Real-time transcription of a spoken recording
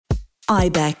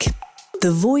IBEC,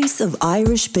 the voice of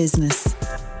Irish business.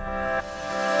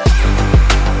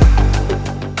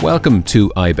 Welcome to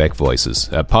IBEC Voices,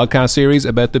 a podcast series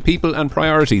about the people and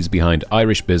priorities behind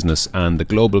Irish business and the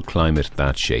global climate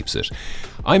that shapes it.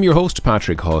 I'm your host,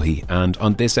 Patrick Haughey, and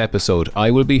on this episode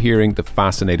I will be hearing the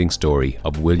fascinating story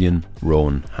of William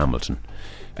Rowan Hamilton.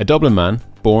 A Dublin man,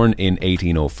 born in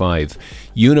 1805,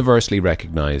 universally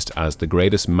recognised as the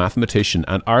greatest mathematician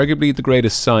and arguably the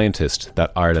greatest scientist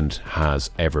that Ireland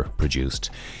has ever produced.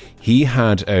 He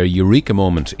had a eureka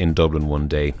moment in Dublin one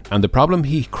day, and the problem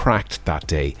he cracked that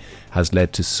day has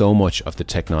led to so much of the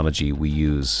technology we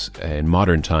use in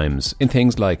modern times in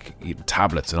things like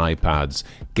tablets and iPads,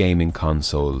 gaming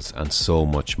consoles, and so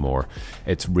much more.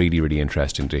 It's really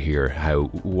interesting to hear how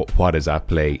what is at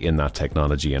play in that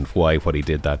technology and why what he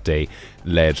did that day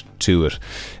led to it.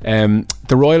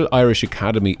 The Royal Irish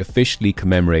Academy officially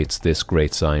commemorates this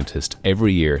great scientist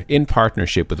every year in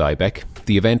partnership with IBEC.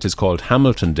 The event is called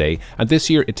Hamilton Day, and this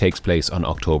year it takes place on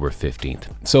October 15th.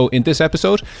 So in this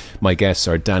episode, my guests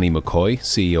are Danny McCoy,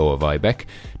 CEO of IBEC,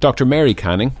 Dr. Mary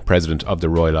Canning, President of the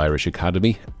Royal Irish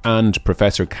Academy, and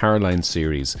Professor Caroline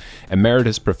Series,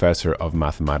 Emeritus Professor of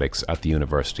Mathematics at the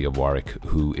University of Warwick,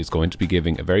 who is going to be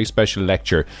giving a very special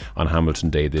lecture on Hamilton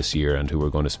Day this year and who we're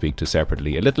going to speak to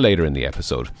separately a little later in the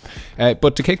episode.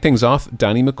 But to kick things off,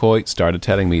 Danny McCoy started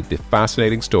telling me the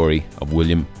fascinating story of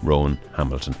William Rowan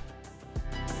Hamilton.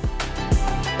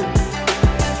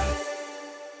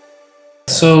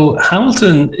 So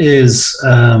Hamilton is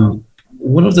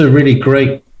one of the really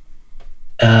great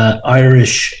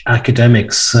Irish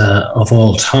academics of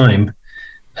all time.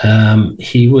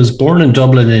 He was born in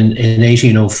Dublin in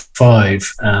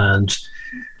 1805 and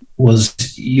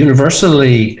was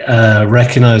universally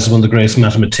recognised as one of the greatest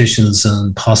mathematicians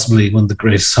and possibly one of the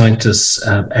greatest scientists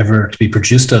ever to be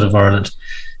produced out of Ireland.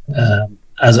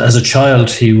 As a child,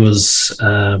 he was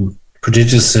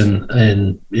prodigious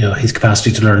in his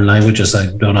capacity to learn languages. I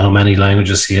don't know how many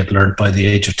languages he had learned by the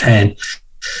age of 10.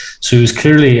 So he was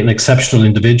clearly an exceptional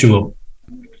individual.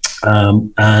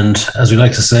 And as we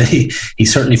like to say, he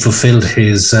certainly fulfilled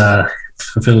his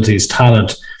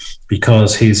talent,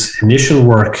 because his initial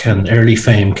work and early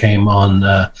fame came on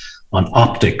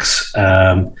optics,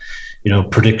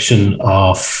 prediction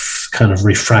of kind of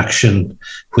refraction,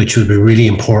 which would be really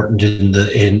important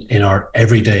in our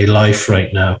everyday life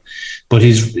right now. But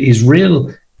his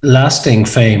real lasting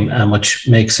fame, and which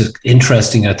makes it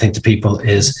interesting, I think, to people,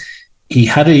 is he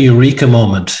had a eureka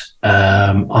moment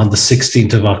on the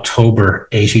 16th of October,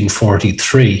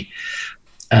 1843,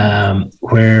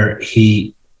 where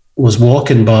he was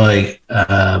walking by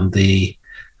the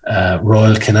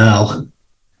Royal Canal,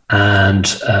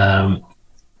 and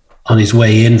on his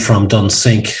way in from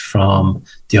Dunsink, from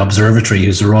the observatory, he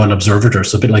was a Royal Observator,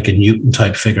 so a bit like a Newton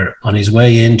type figure, on his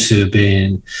way into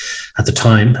being, at the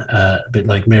time, a bit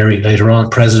like Mary later on,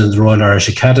 President of the Royal Irish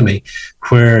Academy,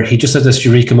 where he just had this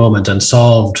eureka moment and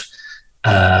solved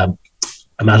a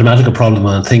mathematical problem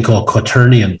on a thing called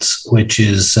quaternions, which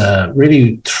is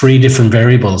really three different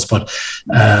variables, but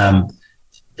a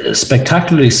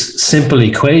spectacularly simple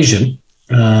equation.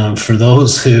 For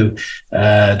those who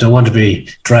don't want to be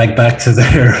dragged back to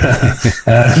their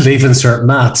leaving cert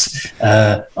maths,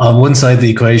 on one side of the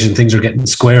equation things are getting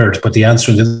squared, but the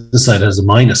answer on the other side has a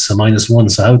minus one.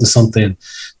 So how does something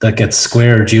that gets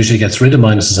squared usually gets rid of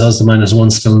minuses? How's the minus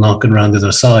one still knocking around the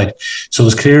other side? So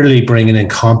it's clearly bringing in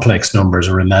complex numbers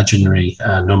or imaginary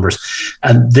numbers.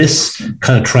 And this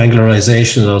kind of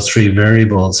triangularization of those three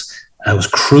variables was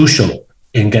crucial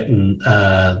in getting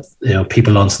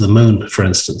people onto the moon, for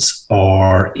instance,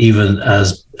 or even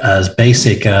as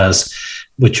basic as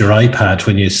with your iPad,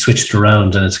 when you switch it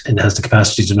around and it has the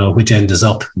capacity to know which end is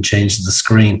up and change the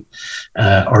screen,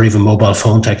 or even mobile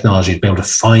phone technology to be able to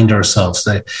find ourselves.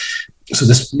 So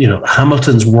this,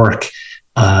 Hamilton's work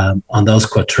on those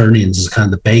quaternions is kind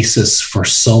of the basis for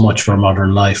so much of our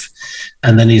modern life.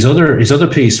 And then his other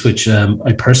piece, which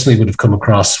I personally would have come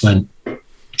across when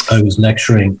I was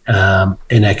lecturing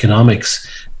in economics,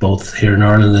 both here in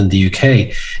Ireland and the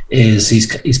UK, is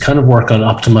he's kind of work on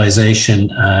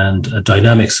optimization and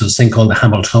dynamics. So this thing called the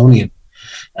Hamiltonian,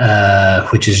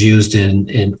 which is used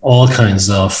in all kinds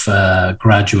of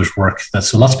graduate work.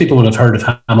 So lots of people would have heard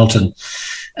of Hamilton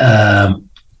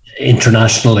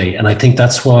internationally, and I think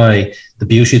that's why the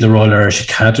beauty of the Royal Irish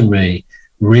Academy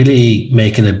really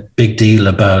making a big deal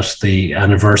about the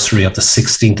anniversary of the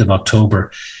 16th of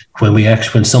October,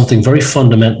 when something very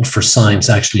fundamental for science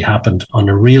actually happened on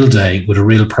a real day with a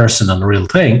real person on a real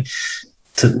thing,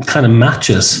 to kind of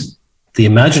matches the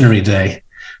imaginary day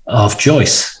of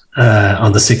Joyce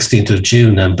on the 16th of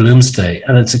June and Bloomsday.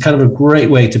 And it's a kind of a great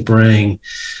way to bring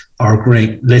our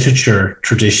great literature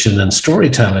tradition and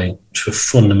storytelling to a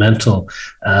fundamental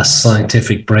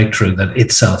scientific breakthrough that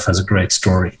itself has a great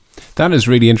story. That is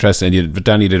really interesting.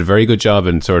 Danny did a very good job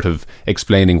in sort of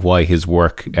explaining why his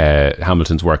work,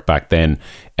 Hamilton's work back then,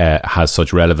 has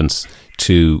such relevance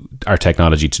to our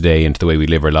technology today and to the way we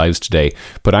live our lives today.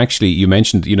 But actually, you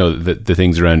mentioned, the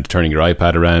things around turning your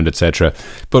iPad around, etc.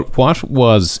 But what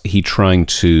was he trying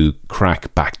to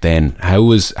crack back then? How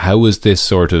was this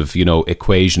sort of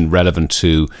equation relevant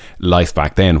to life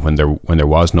back then when there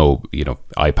was no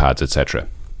iPads, etc.?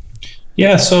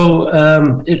 Yeah, so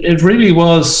it really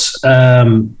was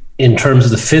in terms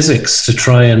of the physics to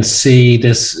try and see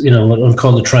this, what we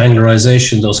call the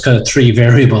triangularization, those kind of three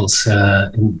variables,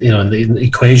 in the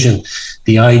equation,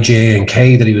 the I, J, and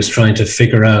K that he was trying to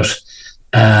figure out.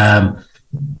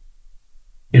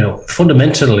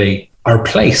 Fundamentally, our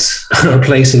place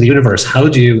in the universe. How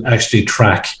do you actually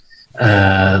track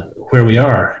where we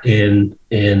are in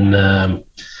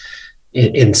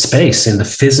space, in the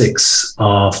physics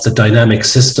of the dynamic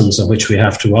systems in which we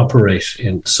have to operate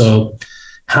in? So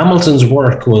Hamilton's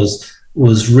work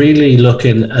was really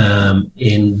looking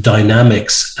in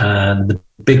dynamics and the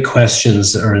big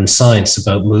questions that are in science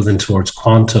about moving towards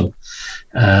quantum,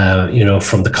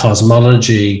 from the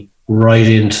cosmology right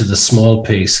into the small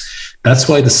piece. That's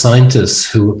why the scientists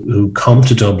who come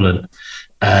to Dublin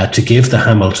to give the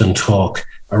Hamilton talk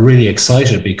are really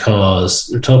excited, because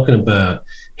they're talking about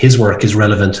his work is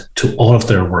relevant to all of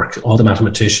their work. All the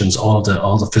mathematicians, all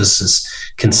the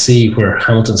physicists can see where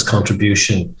Hamilton's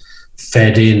contribution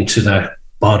fed into that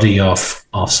body of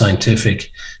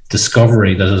scientific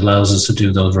discovery that allows us to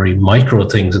do those very micro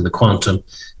things in the quantum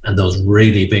and those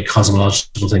really big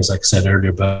cosmological things, like I said earlier,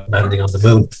 about landing on the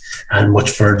moon and much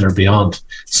further beyond.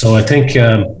 So I think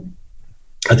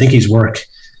his work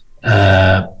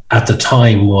at the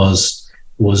time was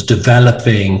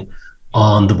developing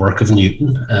on the work of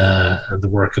Newton, and the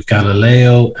work of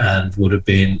Galileo, and would have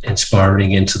been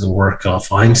inspiring into the work of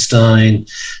Einstein,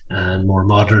 and more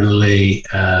modernly,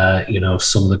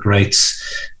 some of the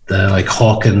greats, like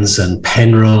Hawkins and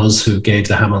Penrose, who gave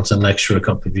the Hamilton lecture a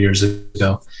couple of years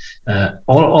ago.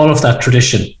 All of that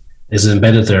tradition is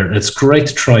embedded there. It's great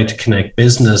to try to connect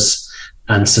business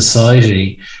and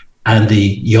society and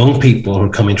the young people who are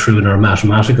coming through in our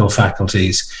mathematical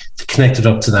faculties to connect it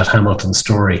up to that Hamilton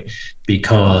story,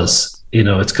 because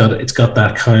it's got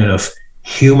that kind of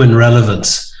human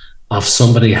relevance of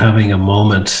somebody having a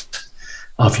moment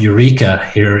of eureka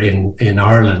here in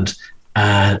Ireland,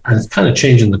 and it's kind of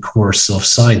changing the course of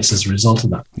science as a result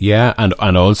of that. Yeah,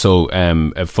 and also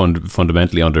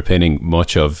fundamentally underpinning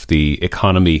much of the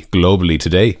economy globally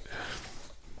today.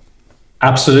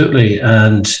 Absolutely,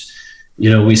 and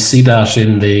we see that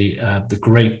in the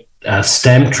great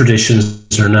STEM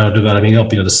traditions are now developing up,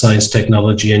 the science,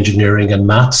 technology, engineering and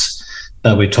maths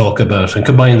that we talk about, and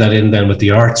combine that in then with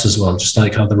the arts as well, just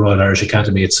like how the Royal Irish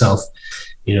Academy itself,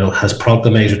 has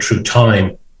proclamated through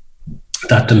time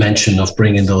that dimension of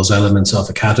bringing those elements of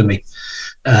academy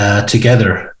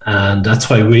together. And that's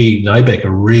why we in IBEC are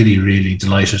really, really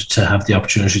delighted to have the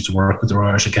opportunity to work with the Royal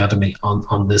Irish Academy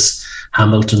on this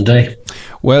Hamilton Day.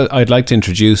 Well, I'd like to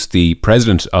introduce the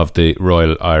President of the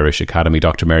Royal Irish Academy,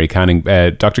 Dr. Mary Canning.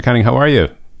 Dr. Canning, how are you?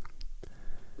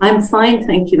 I'm fine,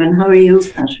 thank you. And how are you,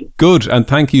 Patrick? Good, and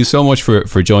thank you so much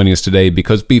for joining us today,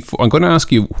 because I'm going to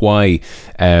ask you why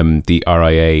the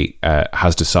RIA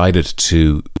has decided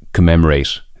to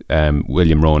commemorate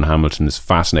William Rowan Hamilton, this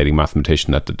fascinating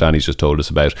mathematician that Danny's just told us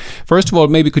about. First of all,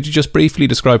 maybe could you just briefly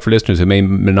describe for listeners who may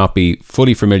not be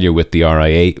fully familiar with the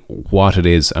RIA, what it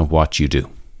is and what you do?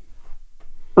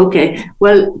 Okay,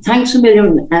 well, thanks a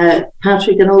million,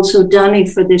 Patrick, and also Danny,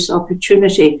 for this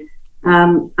opportunity.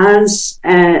 As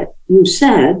you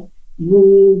said,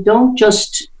 we don't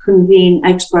just convene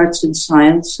experts in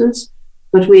sciences,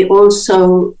 but we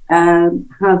also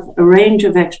have a range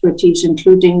of expertise,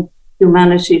 including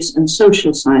humanities and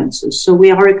social sciences. So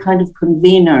we are a kind of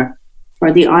convener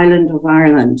for the island of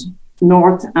Ireland,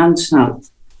 north and south.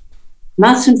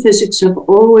 Maths and physics have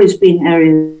always been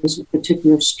areas of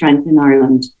particular strength in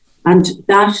Ireland, and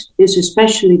that is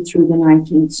especially through the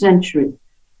 19th century.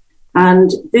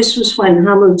 And this was when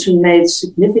Hamilton made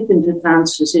significant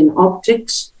advances in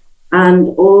optics and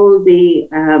all the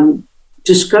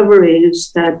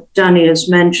discoveries that Danny has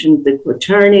mentioned, the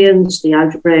quaternions, the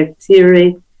algebraic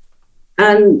theory.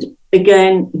 And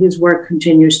again, his work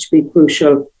continues to be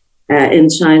crucial in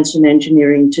science and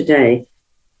engineering today.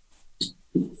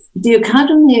 The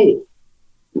Academy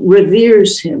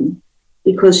reveres him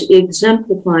because he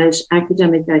exemplifies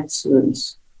academic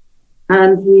excellence.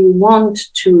 And we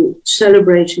want to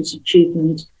celebrate his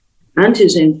achievements and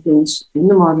his influence in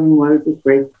the modern world with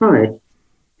great pride.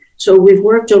 So we've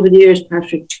worked over the years,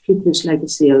 Patrick, to keep this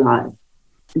legacy alive.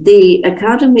 The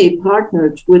Academy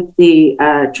partnered with the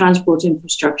Transport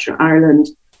Infrastructure Ireland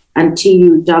and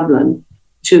TU Dublin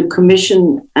to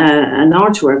commission an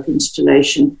artwork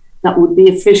installation that would be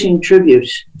a fitting tribute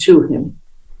to him.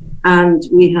 And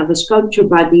we have a sculpture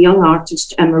by the young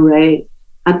artist Emma Ray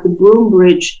at the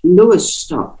Broombridge Lewis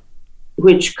stop,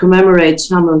 which commemorates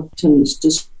Hamilton's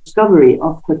discovery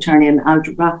of quaternion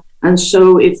algebra. And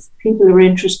so if people are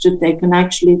interested, they can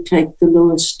actually take the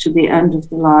Lewis to the end of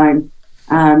the line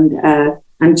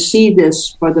and see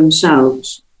this for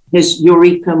themselves, his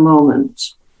eureka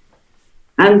moment.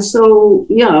 And so,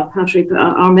 yeah, Patrick,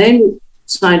 our main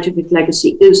scientific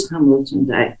legacy is Hamilton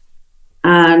Day.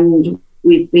 And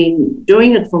we've been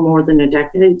doing it for more than a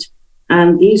decade.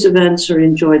 And these events are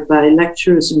enjoyed by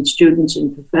lecturers and students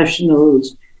and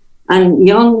professionals and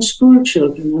young school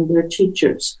children and their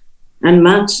teachers and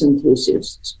maths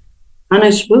enthusiasts. And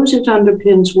I suppose it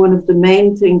underpins one of the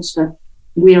main things that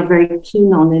we are very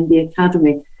keen on in the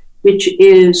Academy, which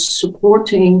is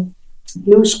supporting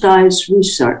blue skies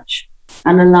research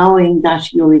and allowing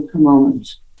that eureka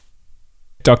moment.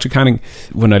 Dr. Canning,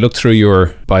 when I look through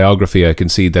your biography, I can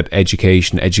see that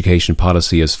education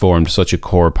policy has formed such a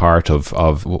core part of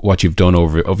what you've done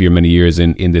over your many years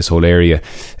in this whole area.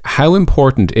 How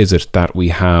important is it that we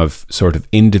have sort of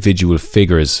individual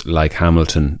figures like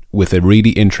Hamilton with a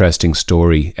really interesting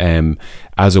story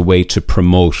as a way to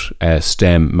promote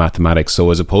STEM mathematics? So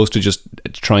as opposed to just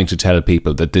trying to tell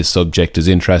people that this subject is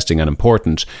interesting and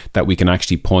important, that we can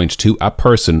actually point to a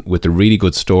person with a really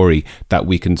good story that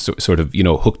we can sort of,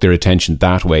 hook their attention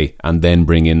that way and then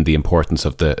bring in the importance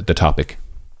of the topic.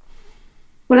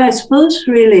 Well, I suppose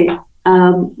really,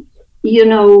 the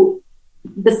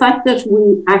fact that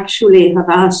we actually have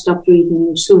asked Dr.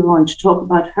 Eden Sullivan to talk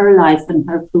about her life and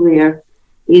her career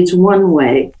is one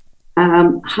way.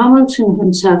 Hamilton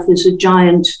himself is a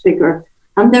giant figure,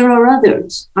 and there are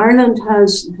others. Ireland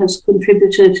has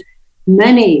contributed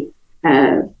many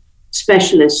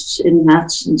specialists in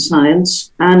maths and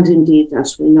science, and indeed,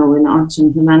 as we know, in arts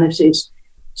and humanities.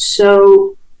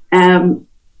 So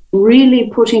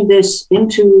really putting this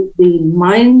into the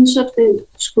minds of the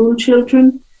school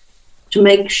children to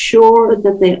make sure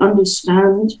that they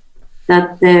understand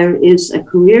that there is a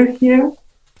career here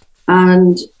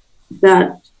and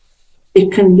that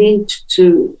it can lead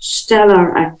to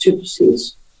stellar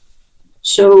activities.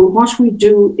 So what we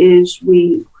do is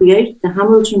we create the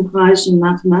Hamilton Prize in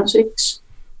Mathematics,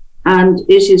 and that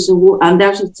is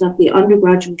at the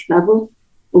undergraduate level,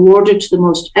 awarded to the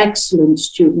most excellent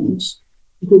students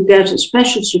who get a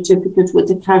special certificate with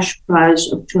a cash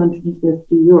prize of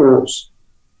 €250.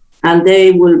 And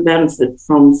they will benefit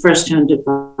from first-hand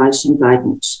advice and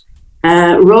guidance.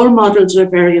 Role models are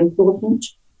very important,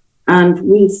 and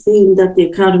we feel that the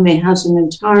Academy has an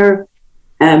entire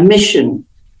mission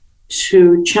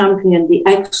to champion the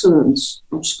excellence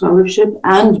of scholarship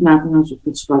and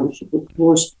mathematical scholarship, of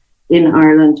course, in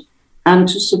Ireland, and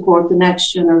to support the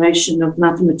next generation of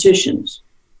mathematicians.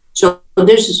 So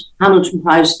this is Hamilton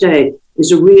Prize Day,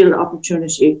 is a real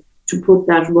opportunity to put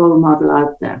that role model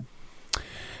out there.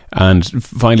 And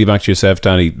finally, back to yourself,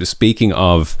 Danny, speaking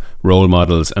of role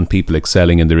models and people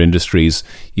excelling in their industries,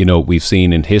 we've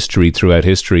seen throughout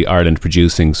history, Ireland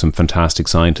producing some fantastic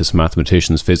scientists,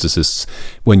 mathematicians, physicists.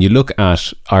 When you look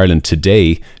at Ireland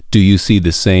today, do you see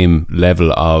the same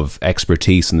level of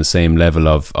expertise and the same level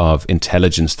of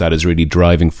intelligence that is really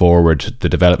driving forward the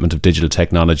development of digital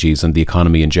technologies and the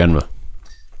economy in general?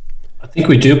 I think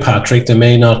we do, Patrick. They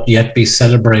may not yet be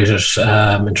celebrated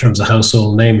in terms of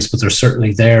household names, but they're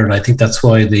certainly there. And I think that's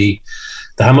why the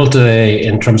Hamilton Day,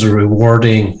 in terms of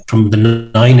rewarding from the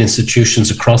 9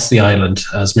 institutions across the island,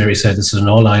 as Mary said, this is an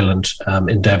all-island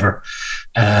endeavour,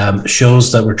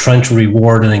 shows that we're trying to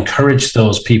reward and encourage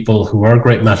those people who are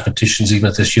great mathematicians, even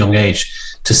at this young age,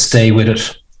 to stay with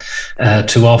it.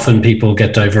 Too often people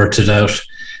get diverted out.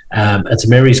 And to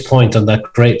Mary's point on that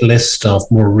great list of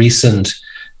more recent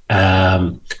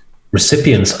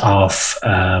recipients of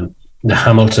the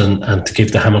Hamilton and to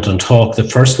give the Hamilton talk. The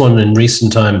first one in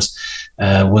recent times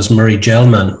was Murray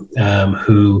Gell-Mann,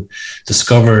 who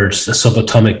discovered the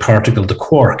subatomic particle, the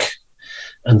quark.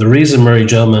 And the reason Murray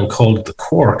Gell-Mann called it the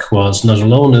quark was not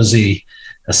alone is he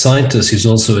a scientist, he's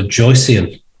also a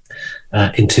Joycean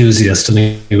enthusiast.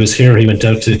 And he was here, he went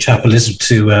out to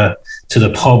Chapelizod to the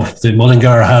pub, the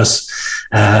Mullingar House,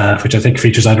 which I think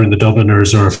features either in the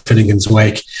Dubliners or Finnegan's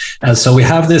Wake. And so we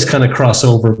have this kind of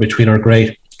crossover between our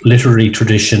great literary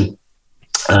tradition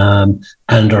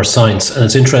and our science. And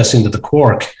it's interesting that the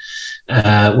quark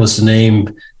was the name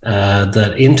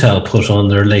that Intel put on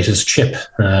their latest chip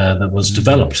that was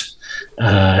developed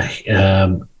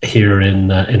here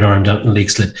in Ireland, out in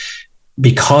Leixlip,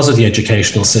 because of the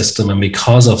educational system and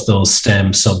because of those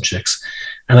STEM subjects.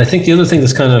 And I think the other thing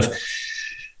that's kind of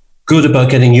good about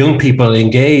getting young people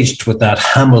engaged with that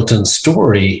Hamilton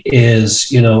story is,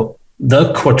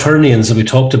 the quaternions that we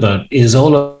talked about is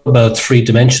all about three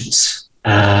dimensions,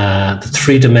 the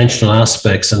three-dimensional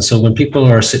aspects. And so when people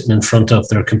are sitting in front of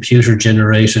their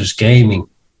computer-generated gaming,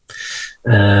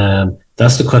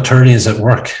 that's the quaternions at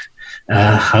work.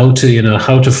 How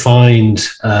to find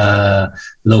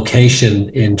location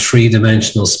in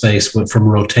three-dimensional space from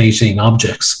rotating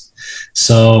objects.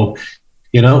 So,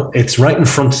 it's right in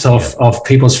front of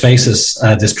people's faces,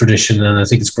 this tradition, and I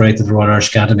think it's great that the Royal Irish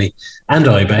Academy and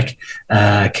IBEC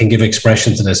can give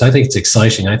expression to this. I think it's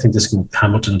exciting. I think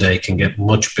Hamilton Day can get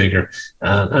much bigger,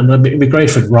 and it'd be great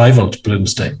if it rivaled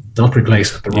Bloomsday, not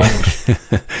replace it, but rival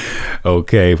it.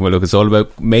 Okay, well, look, it's all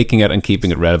about making it and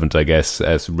keeping it relevant, I guess.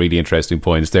 Some really interesting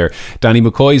points there. Danny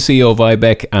McCoy, CEO of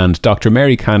IBEC, and Dr.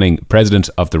 Mary Canning, President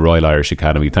of the Royal Irish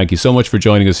Academy. Thank you so much for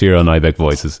joining us here on IBEC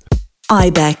Voices.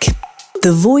 IBEC,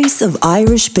 the voice of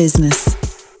Irish business.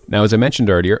 Now, as I mentioned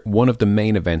earlier, one of the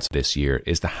main events this year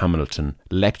is the Hamilton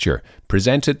Lecture,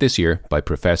 presented this year by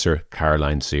Professor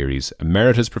Caroline Series,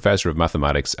 Emeritus Professor of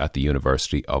Mathematics at the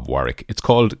University of Warwick. It's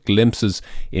called Glimpses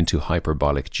into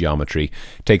Hyperbolic Geometry.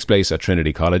 It takes place at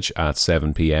Trinity College at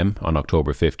 7 p.m. on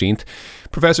October 15th.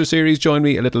 Professor Series joined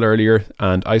me a little earlier,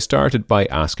 and I started by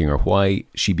asking her why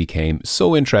she became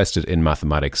so interested in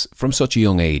mathematics from such a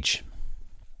young age.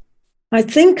 I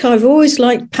think I've always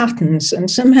liked patterns, and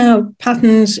somehow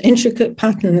patterns, intricate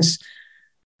patterns,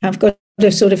 have got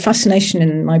a sort of fascination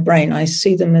in my brain. I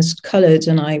see them as coloured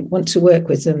and I want to work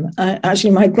with them.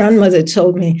 Actually, my grandmother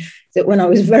told me that when I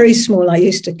was very small, I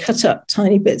used to cut up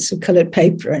tiny bits of coloured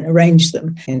paper and arrange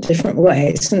them in different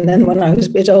ways. And then when I was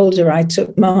a bit older, I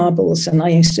took marbles and I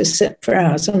used to sit for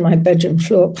hours on my bedroom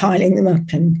floor, piling them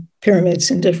up in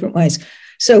pyramids in different ways.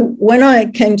 So when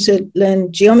I came to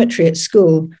learn geometry at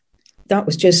school, that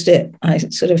was just it. I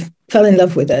sort of fell in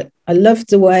love with it. I loved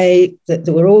the way that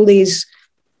there were all these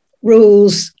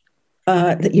rules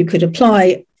that you could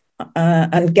apply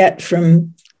and get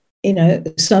from,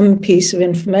 some piece of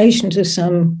information to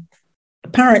some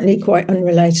apparently quite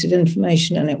unrelated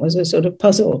information. And it was a sort of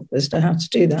puzzle as to how to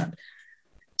do that.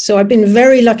 So I've been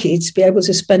very lucky to be able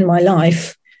to spend my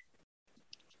life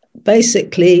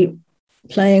basically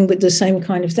playing with the same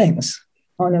kind of things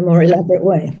on a more elaborate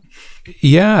way.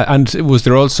 Yeah, and was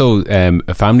there also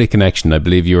a family connection? I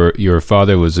believe your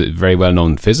father was a very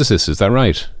well-known physicist, is that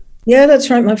right? Yeah, that's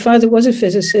right. My father was a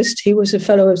physicist. He was a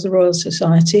fellow of the Royal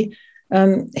Society.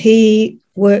 He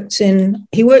worked on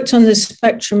the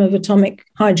spectrum of atomic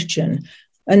hydrogen,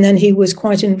 and then he was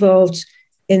quite involved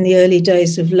in the early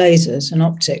days of lasers and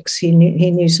optics. He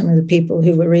knew some of the people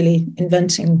who were really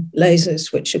inventing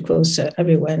lasers, which of course are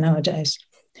everywhere nowadays.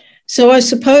 So I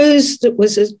suppose that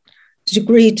was a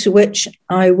degree to which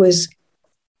I was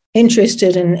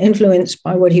interested and influenced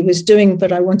by what he was doing,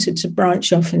 but I wanted to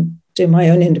branch off and do my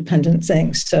own independent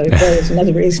things. So there was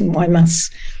another reason why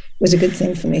maths was a good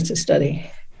thing for me to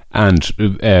study. And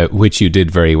which you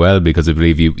did very well, because I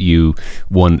believe you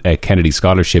won a Kennedy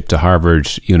Scholarship to Harvard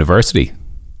University.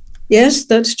 Yes,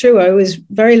 that's true. I was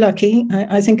very lucky.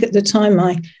 I think at the time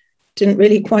I didn't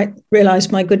really quite realize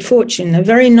my good fortune. A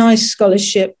very nice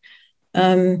scholarship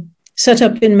set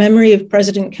up in memory of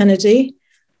President Kennedy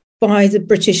by the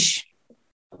British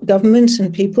government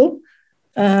and people.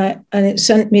 And it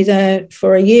sent me there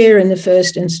for a year in the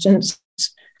first instance.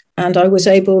 And I was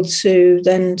able to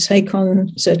then take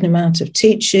on a certain amount of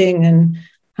teaching and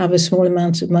have a small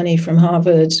amount of money from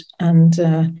Harvard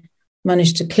and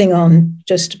managed to cling on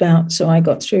just about. So I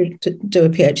got through to do a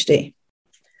PhD.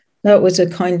 That was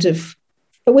it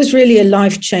was really a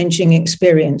life-changing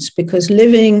experience, because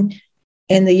living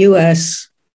in the US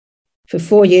for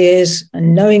 4 years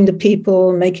and knowing the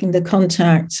people, making the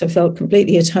contacts, I felt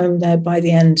completely at home there by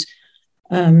the end.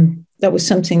 That was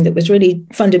something that was really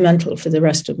fundamental for the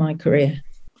rest of my career.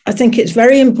 I think it's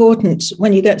very important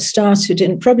when you get started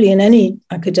in probably in any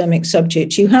academic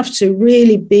subject, you have to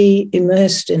really be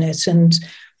immersed in it and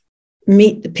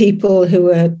meet the people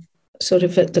who are sort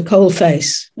of at the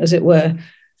coalface, as it were,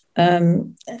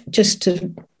 just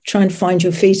to try and find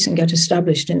your feet and get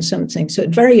established in something. So a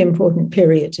very important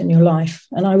period in your life.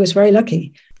 And I was very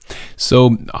lucky.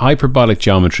 So hyperbolic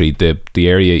geometry, the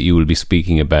area you will be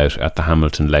speaking about at the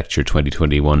Hamilton Lecture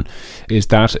 2021, is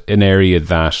that an area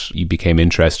that you became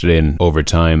interested in over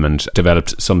time and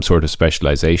developed some sort of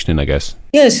specialization in, I guess?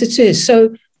 Yes, it is.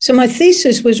 So my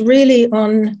thesis was really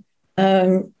on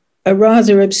a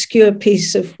rather obscure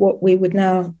piece of what we would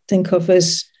now think of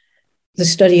as the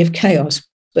study of chaos.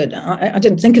 But I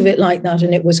didn't think of it like that,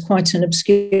 and it was quite an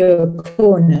obscure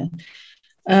corner.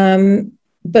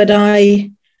 But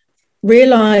I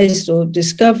realized or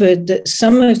discovered that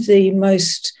some of the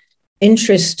most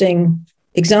interesting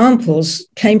examples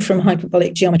came from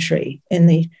hyperbolic geometry in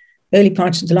the early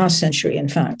parts of the last century, in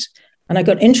fact. And I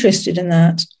got interested in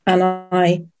that, and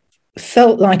I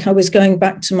felt like I was going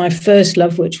back to my first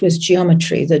love, which was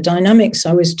geometry. The dynamics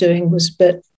I was doing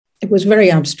it was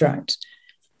very abstract.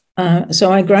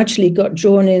 So I gradually got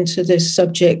drawn into this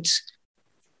subject.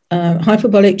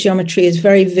 Hyperbolic geometry is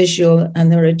very visual,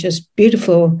 and there are just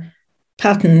beautiful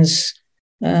patterns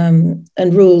and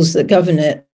rules that govern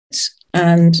it.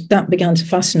 And that began to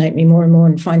fascinate me more and more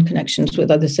and find connections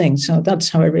with other things. So that's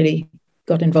how I really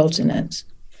got involved in it.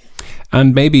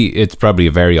 And maybe it's probably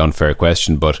a very unfair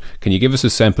question, but can you give us a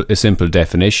simple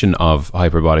definition of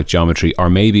hyperbolic geometry, or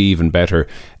maybe even better,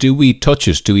 do we touch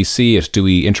it? Do we see it? Do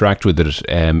we interact with it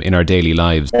in our daily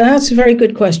lives? That's a very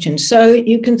good question. So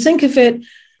you can think of it,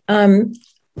 well,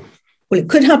 it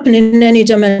could happen in any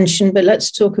dimension, but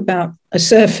let's talk about a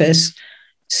surface.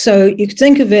 So you could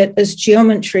think of it as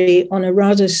geometry on a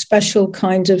rather special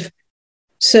kind of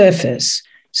surface.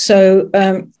 So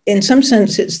in some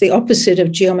sense, it's the opposite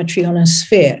of geometry on a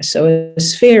sphere. So a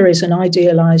sphere is an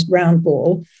idealized round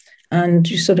ball, and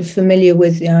you're sort of familiar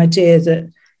with the idea that,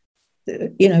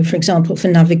 you know, for example, for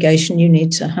navigation, you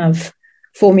need to have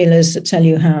formulas that tell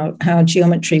you how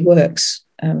geometry works,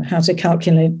 how to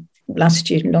calculate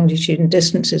latitude and longitude and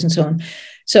distances and so on.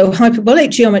 So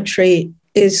hyperbolic geometry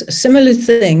is a similar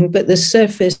thing, but the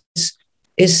surface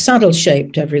is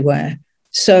saddle-shaped everywhere.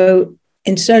 So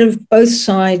instead of both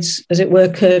sides, as it were,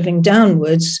 curving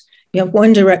downwards, you have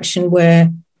one direction where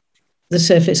the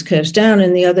surface curves down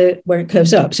and the other where it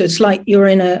curves up. So it's like you're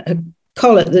in a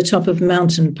col at the top of a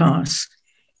mountain pass,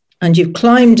 and you've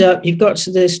climbed up, you've got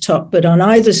to this top, but on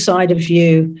either side of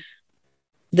you,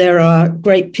 there are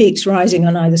great peaks rising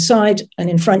on either side, and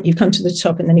in front you've come to the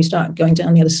top and then you start going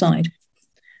down the other side.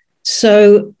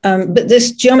 So, but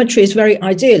this geometry is very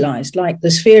idealized, like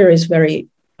the sphere is very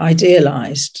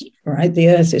idealized, right? The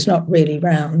Earth is not really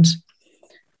round.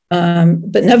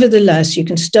 But nevertheless, you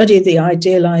can study the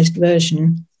idealized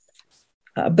version.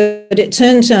 But it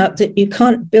turns out that you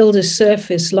can't build a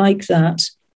surface like that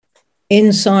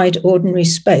inside ordinary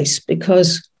space,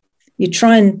 because you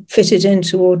try and fit it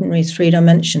into ordinary 3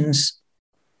 dimensions,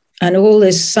 and all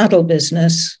this saddle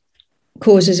business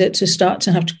causes it to start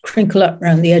to have to crinkle up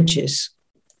around the edges.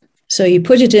 So you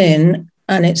put it in,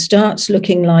 and it starts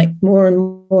looking like more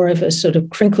and more of a sort of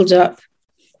crinkled up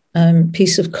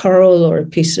piece of coral or a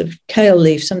piece of kale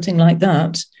leaf, something like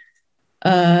that.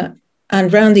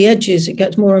 And around the edges, it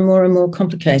gets more and more and more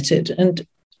complicated. And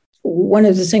one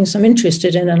of the things I'm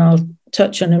interested in, and I'll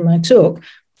touch on in my talk,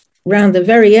 around the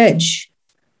very edge,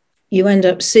 you end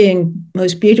up seeing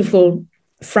most beautiful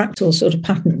fractal sort of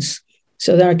patterns.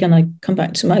 So there again, I come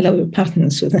back to my love of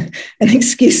patterns with an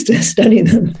excuse to study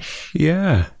them.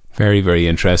 Yeah. Very, very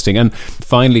interesting. And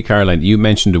finally, Caroline, you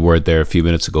mentioned a word there a few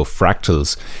minutes ago,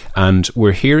 fractals. And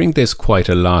we're hearing this quite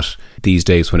a lot these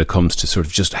days when it comes to sort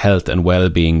of just health and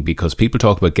well-being, because people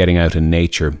talk about getting out in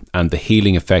nature and the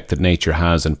healing effect that nature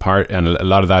has, and a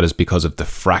lot of that is because of the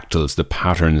fractals, the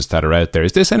patterns that are out there.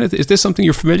 Is this something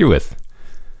you're familiar with?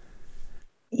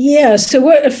 Yeah, so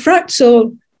what a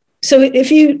fractal, so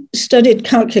if you studied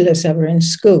calculus ever in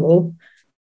school,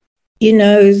 you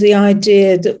know the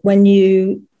idea that when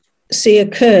you see a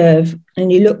curve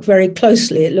and you look very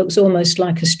closely, it looks almost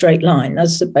like a straight line.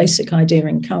 That's the basic idea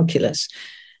in calculus.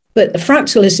 But a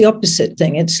fractal is the opposite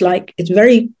thing. It's like, it's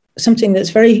something that's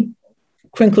very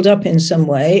crinkled up in some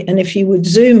way. And if you would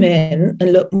zoom in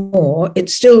and look more,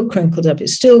 it's still crinkled up.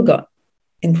 It's still got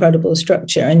incredible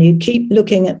structure. And you keep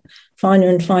looking at finer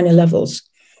and finer levels.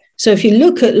 So if you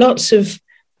look at lots of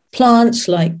plants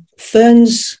like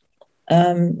ferns,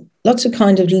 lots of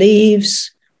kind of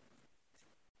leaves,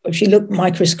 if you look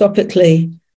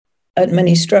microscopically at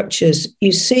many structures,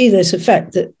 you see this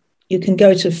effect that you can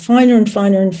go to finer and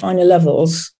finer and finer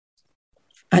levels,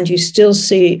 and you still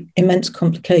see immense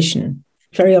complication,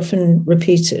 very often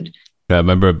repeated. I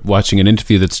remember watching an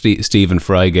interview that Stephen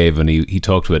Fry gave, and he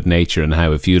talked about nature and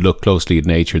how if you look closely at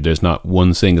nature, there's not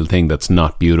one single thing that's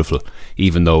not beautiful,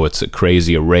 even though it's a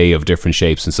crazy array of different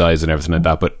shapes and sizes and everything like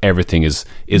that, but everything is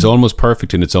almost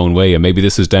perfect in its own way. And maybe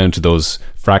this is down to those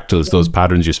fractals, those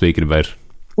patterns you're speaking about.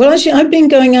 Well, actually, I've been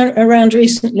going around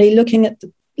recently looking at the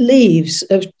leaves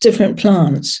of different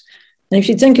plants. And if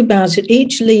you think about it,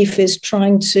 each leaf is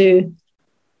trying to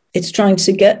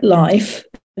get life.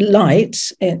 light,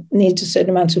 it needs a certain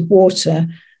amount of water,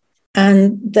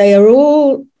 and they are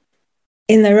all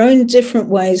in their own different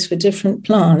ways for different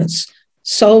plants,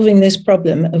 solving this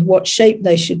problem of what shape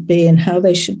they should be and how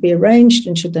they should be arranged,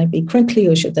 and should they be crinkly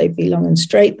or should they be long and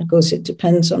straight? Of course, it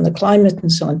depends on the climate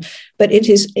and so on. But it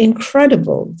is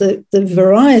incredible, the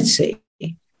variety,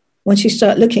 once you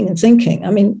start looking and thinking.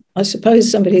 I mean, I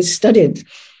suppose somebody's studied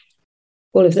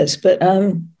all of this, but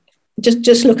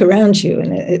just look around you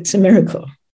and it's a miracle.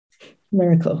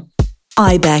 Miracle.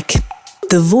 IBEC,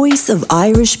 the voice of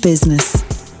Irish business.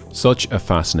 Such a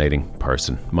fascinating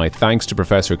person. My thanks to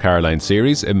Professor Caroline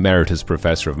Series, Emeritus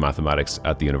Professor of Mathematics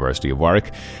at the University of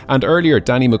Warwick, and earlier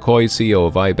Danny McCoy, CEO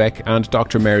of IBEC, and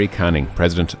Dr. Mary Canning,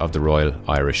 President of the Royal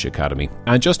Irish Academy.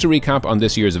 And just to recap on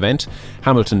this year's event,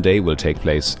 Hamilton Day will take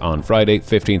place on Friday,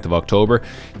 15th of October.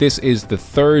 This is the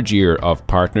third year of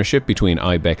partnership between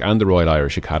IBEC and the Royal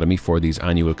Irish Academy for these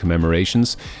annual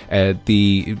commemorations.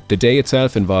 The day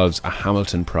itself involves a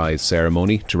Hamilton Prize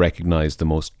ceremony to recognise the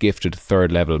most gifted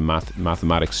third-level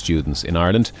mathematics students in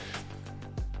Ireland.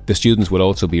 The students will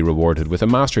also be rewarded with a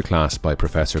masterclass by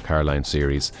Professor Caroline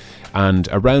Series and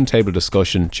a roundtable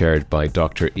discussion chaired by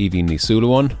Dr. Aoibhinn Ní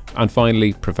Súilleabháin, and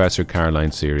finally Professor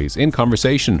Caroline Series in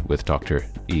conversation with Dr.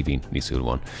 Aoibhinn Ní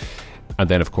Súilleabháin. And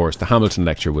then, of course, the Hamilton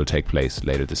lecture will take place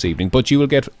later this evening. But you will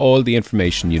get all the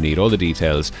information you need, all the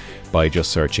details, by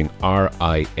just searching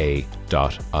RIA.ie.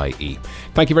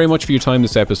 Thank you very much for your time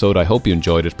this episode. I hope you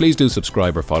enjoyed it. Please do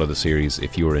subscribe or follow the series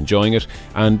if you are enjoying it.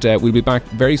 And we'll be back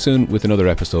very soon with another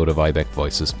episode of IBEC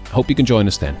Voices. Hope you can join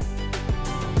us then.